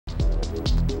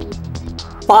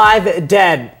5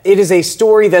 dead. It is a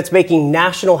story that's making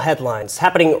national headlines.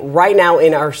 Happening right now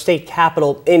in our state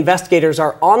capital. Investigators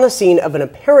are on the scene of an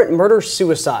apparent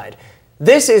murder-suicide.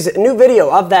 This is new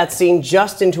video of that scene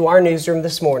just into our newsroom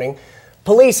this morning.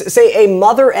 Police say a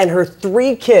mother and her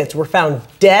 3 kids were found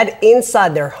dead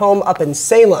inside their home up in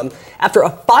Salem after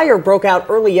a fire broke out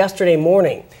early yesterday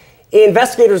morning.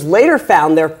 Investigators later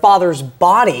found their father's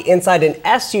body inside an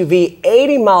SUV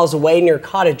 80 miles away near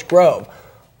Cottage Grove.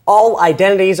 All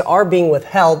identities are being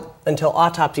withheld until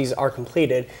autopsies are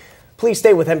completed. Please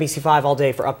stay with NBC5 all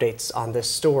day for updates on this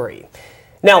story.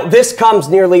 Now, this comes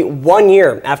nearly 1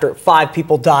 year after 5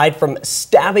 people died from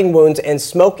stabbing wounds and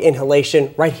smoke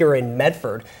inhalation right here in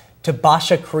Medford.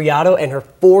 Tabasha Criado and her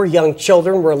 4 young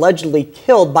children were allegedly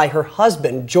killed by her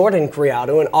husband, Jordan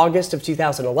Criado, in August of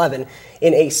 2011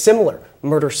 in a similar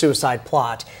murder-suicide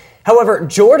plot. However,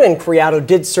 Jordan Criado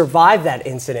did survive that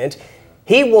incident.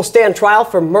 He will stand trial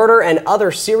for murder and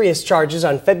other serious charges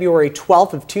on February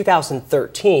 12th of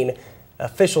 2013.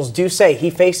 Officials do say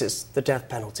he faces the death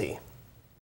penalty.